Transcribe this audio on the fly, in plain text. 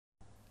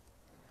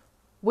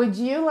Would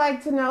you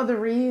like to know the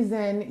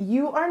reason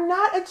you are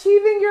not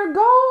achieving your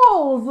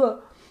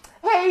goals?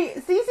 Hey,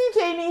 Cece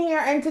Cheney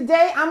here, and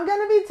today I'm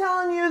going to be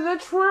telling you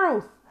the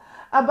truth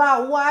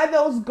about why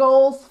those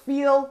goals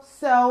feel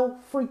so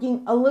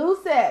freaking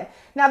elusive.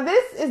 Now,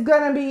 this is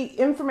going to be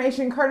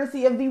information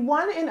courtesy of the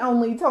one and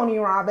only Tony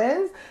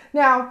Robbins.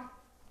 Now,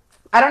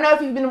 I don't know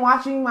if you've been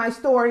watching my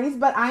stories,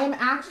 but I am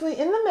actually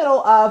in the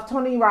middle of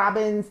Tony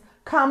Robbins'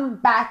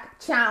 Comeback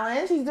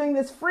Challenge. He's doing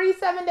this free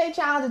 7-day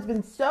challenge. It's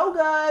been so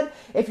good.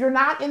 If you're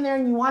not in there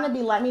and you want to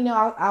be, let me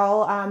know.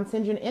 I'll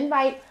send you an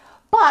invite.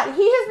 But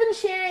he has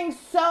been sharing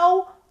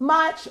so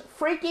much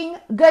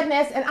freaking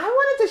goodness, and I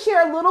wanted to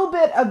share a little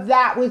bit of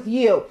that with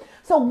you.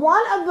 So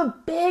one of the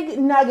big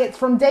nuggets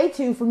from day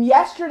 2 from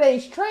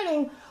yesterday's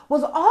training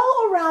was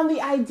all around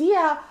the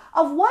idea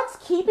of what's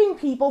keeping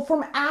people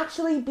from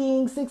actually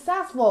being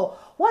successful.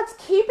 What's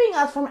keeping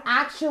us from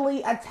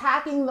actually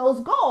attacking those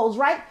goals,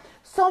 right?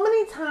 So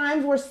many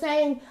times we're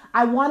saying,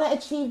 I want to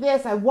achieve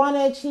this. I want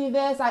to achieve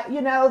this.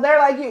 They're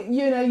like,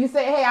 you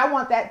say, hey, I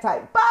want that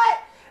type, but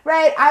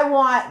right? I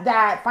want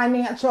that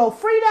financial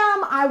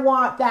freedom. I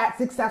want that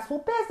successful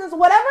business,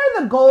 whatever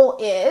the goal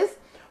is.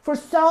 For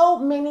so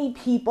many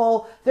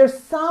people, there's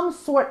some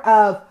sort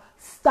of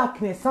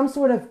stuckness, some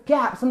sort of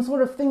gap, some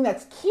sort of thing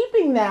that's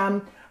keeping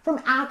them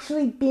from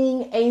actually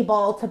being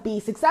able to be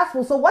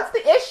successful. So what's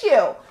the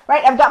issue,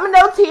 right? I've got my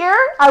notes here.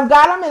 I've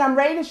got them and I'm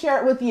ready to share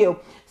it with you.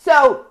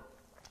 So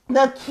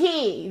the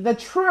key, the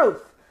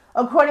truth,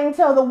 according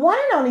to the one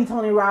and only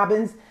Tony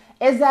Robbins,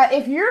 is that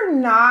if you're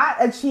not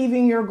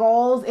achieving your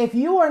goals, if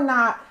you are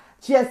not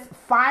just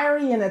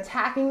fiery and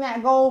attacking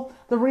that goal,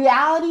 the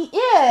reality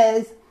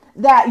is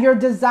that your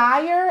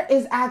desire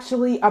is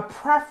actually a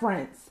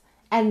preference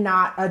and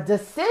not a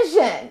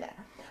decision.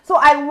 So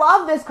I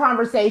love this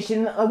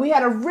conversation. We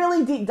had a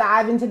really deep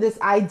dive into this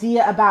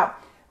idea about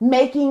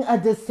making a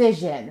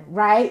decision,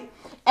 right?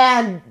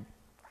 And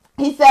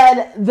he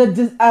said,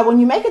 when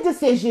you make a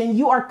decision,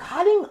 you are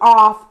cutting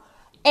off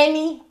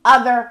any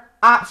other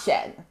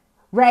option,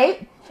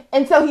 right?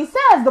 And so he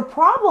says the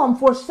problem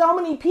for so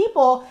many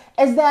people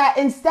is that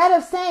instead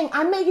of saying,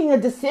 I'm making a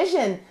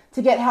decision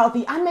to get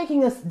healthy, I'm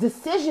making a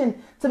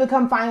decision to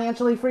become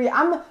financially free,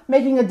 I'm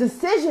making a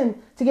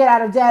decision to get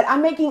out of debt,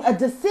 I'm making a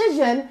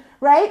decision,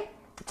 right,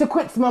 to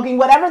quit smoking,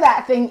 whatever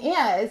that thing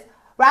is,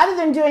 rather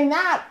than doing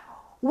that,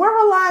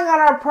 we're relying on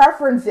our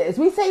preferences.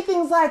 We say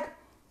things like,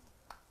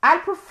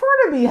 I'd prefer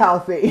to be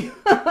healthy,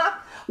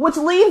 which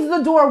leaves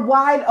the door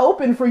wide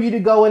open for you to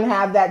go and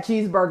have that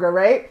cheeseburger,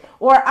 right?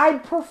 Or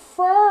I'd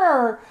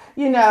prefer,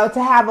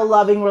 to have a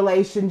loving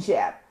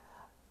relationship,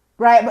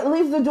 right? But it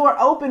leaves the door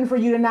open for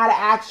you to not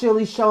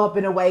actually show up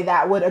in a way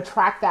that would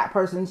attract that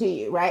person to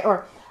you, right?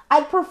 Or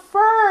I'd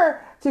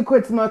prefer to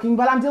quit smoking,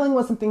 but I'm dealing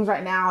with some things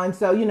right now. And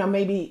so,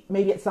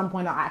 maybe at some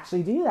point I'll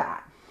actually do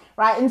that,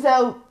 right? And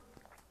so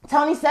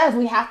Tony says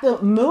we have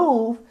to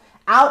move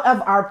out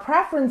of our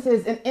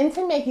preferences and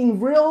into making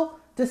real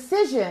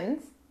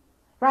decisions,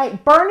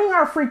 right? Burning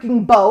our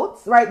freaking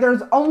boats, right?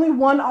 There's only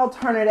one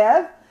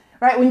alternative,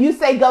 right? When you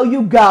say go,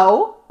 you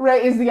go,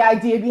 right? Is the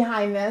idea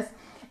behind this.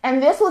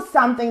 And this was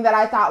something that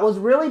I thought was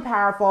really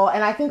powerful.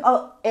 And I think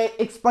it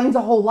explains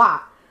a whole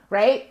lot,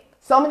 right?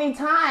 So many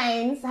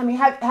times,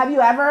 have you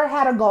ever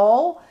had a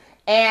goal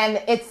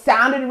and it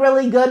sounded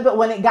really good, but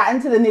when it got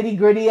into the nitty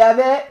gritty of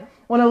it,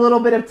 when a little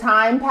bit of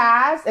time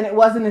passed and it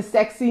wasn't as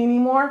sexy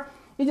anymore,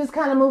 you just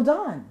kind of moved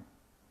on,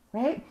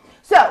 right?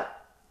 So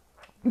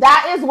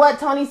that is what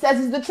Tony says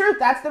is the truth.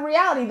 That's the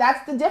reality.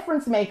 That's the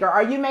difference maker.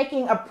 Are you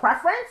making a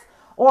preference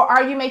or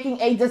are you making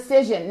a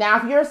decision? Now,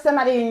 if you're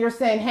somebody and you're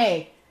saying,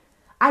 hey,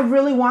 I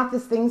really want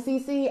this thing,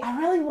 Cece. I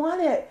really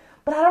want it,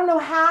 but I don't know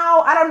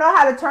how. I don't know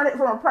how to turn it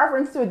from a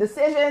preference to a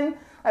decision.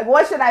 Like,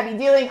 what should I be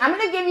doing? I'm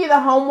going to give you the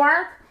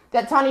homework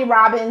that Tony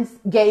Robbins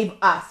gave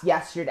us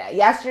yesterday.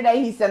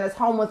 Yesterday, he sent us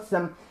home with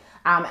some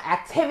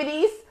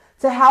activities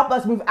to help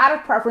us move out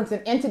of preference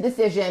and into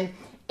decision.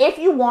 If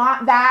you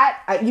want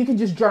that, you can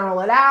just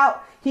journal it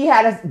out. He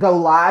had us go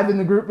live in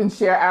the group and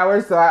share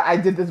ours, so I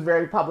did this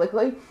very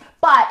publicly.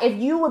 But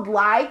if you would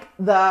like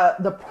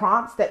the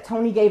prompts that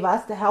Tony gave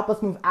us to help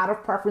us move out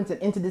of preference and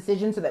into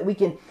decision so that we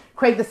can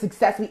create the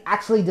success we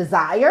actually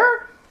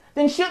desire,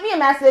 then shoot me a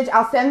message.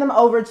 I'll send them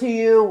over to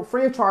you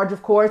free of charge,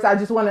 of course. I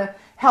just want to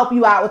help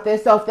you out with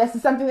this. So if this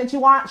is something that you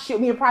want,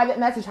 shoot me a private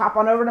message. Hop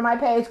on over to my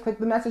page, click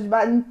the message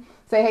button,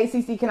 say, hey,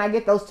 Cece, can I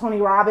get those Tony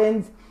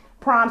Robbins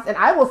prompts? And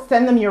I will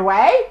send them your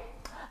way.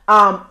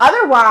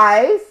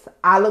 Otherwise,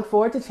 I look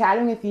forward to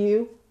chatting with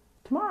you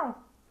tomorrow.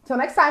 Till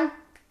next time,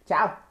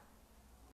 ciao.